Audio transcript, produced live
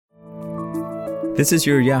This is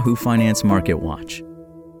your Yahoo Finance Market Watch.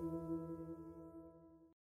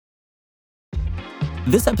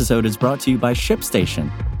 This episode is brought to you by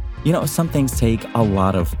ShipStation. You know, some things take a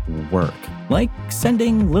lot of work, like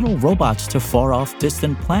sending little robots to far-off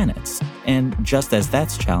distant planets. And just as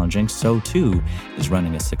that's challenging, so too is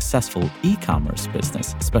running a successful e-commerce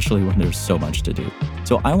business, especially when there's so much to do.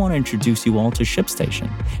 So I want to introduce you all to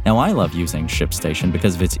ShipStation. Now, I love using ShipStation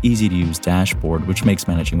because of its easy-to-use dashboard, which makes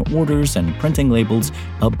managing orders and printing labels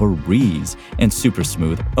a breeze and super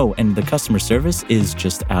smooth. Oh, and the customer service is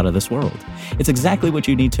just out of this world. It's exactly what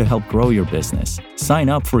you need to help grow your business. Sign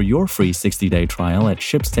up for your free 60-day trial at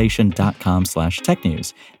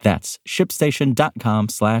shipstation.com/technews. That's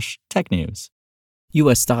shipstation.com/technews.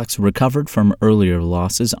 U.S. stocks recovered from earlier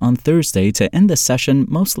losses on Thursday to end the session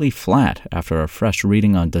mostly flat after a fresh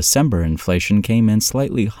reading on December inflation came in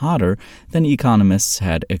slightly hotter than economists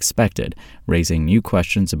had expected, raising new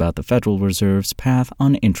questions about the Federal Reserve's path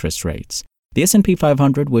on interest rates. The S&P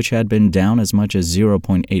 500, which had been down as much as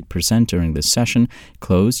 0.8% during the session,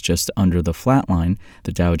 closed just under the flat line.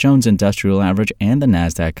 The Dow Jones Industrial Average and the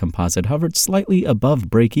Nasdaq Composite hovered slightly above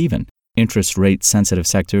break-even. Interest rate-sensitive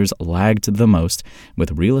sectors lagged the most,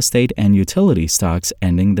 with real estate and utility stocks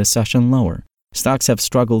ending the session lower. Stocks have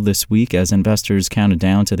struggled this week as investors counted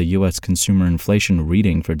down to the U.S. consumer inflation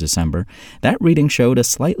reading for December. That reading showed a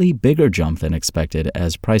slightly bigger jump than expected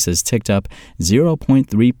as prices ticked up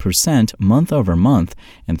 0.3% month over month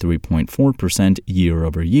and 3.4% year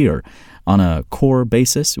over year. On a core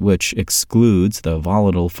basis, which excludes the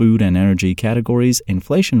volatile food and energy categories,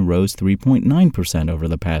 inflation rose 3.9% over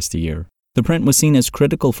the past year. The print was seen as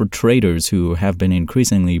critical for traders who have been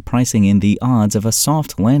increasingly pricing in the odds of a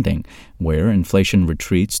soft landing, where inflation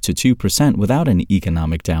retreats to 2% without an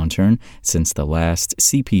economic downturn since the last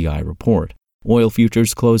CPI report. Oil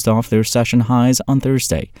futures closed off their session highs on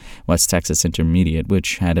Thursday. West Texas Intermediate,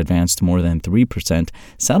 which had advanced more than 3%,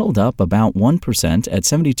 settled up about 1% at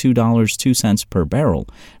 $72.02 per barrel.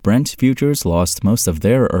 Brent futures lost most of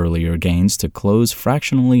their earlier gains to close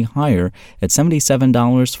fractionally higher at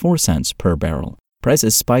 $77.04 per barrel.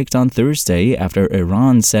 Prices spiked on Thursday after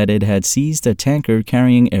Iran said it had seized a tanker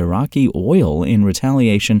carrying Iraqi oil in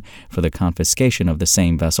retaliation for the confiscation of the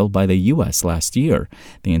same vessel by the U.S. last year.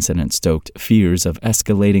 The incident stoked fears of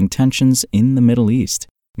escalating tensions in the Middle East.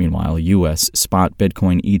 Meanwhile, U.S. spot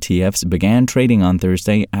Bitcoin ETFs began trading on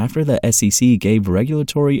Thursday after the SEC gave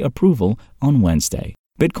regulatory approval on Wednesday.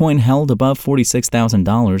 Bitcoin held above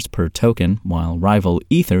 $46,000 per token, while rival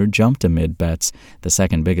Ether jumped amid bets. The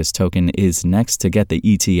second biggest token is next to get the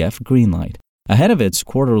ETF green light. Ahead of its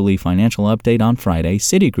quarterly financial update on Friday,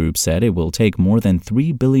 Citigroup said it will take more than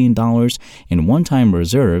 $3 billion in one-time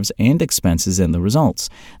reserves and expenses in the results.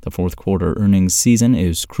 The fourth quarter earnings season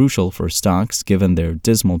is crucial for stocks given their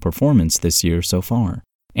dismal performance this year so far.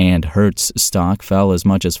 And Hertz stock fell as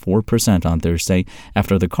much as 4% on Thursday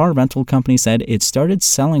after the car rental company said it started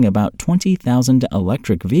selling about 20,000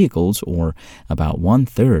 electric vehicles, or about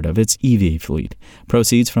one-third of its EV fleet.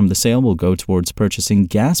 Proceeds from the sale will go towards purchasing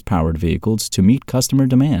gas-powered vehicles to meet customer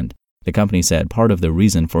demand. The company said part of the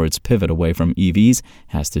reason for its pivot away from EVs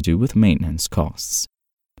has to do with maintenance costs.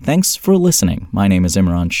 Thanks for listening. My name is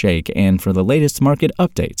Imran Sheikh, and for the latest market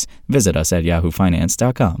updates, visit us at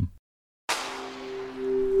yahoofinance.com.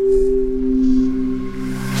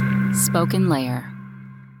 Spoken Layer.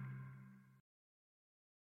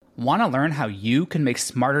 Want to learn how you can make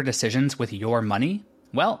smarter decisions with your money?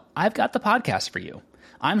 Well, I've got the podcast for you.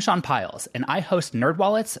 I'm Sean Piles, and I host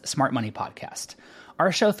NerdWallet's Smart Money Podcast.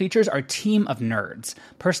 Our show features our team of nerds,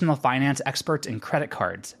 personal finance experts in credit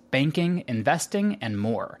cards, banking, investing, and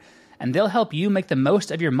more. And they'll help you make the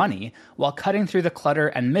most of your money while cutting through the clutter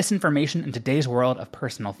and misinformation in today's world of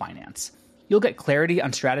personal finance. You'll get clarity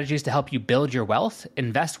on strategies to help you build your wealth,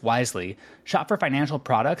 invest wisely, shop for financial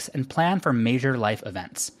products, and plan for major life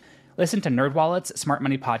events. Listen to NerdWallet's Smart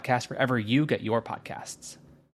Money Podcast wherever you get your podcasts.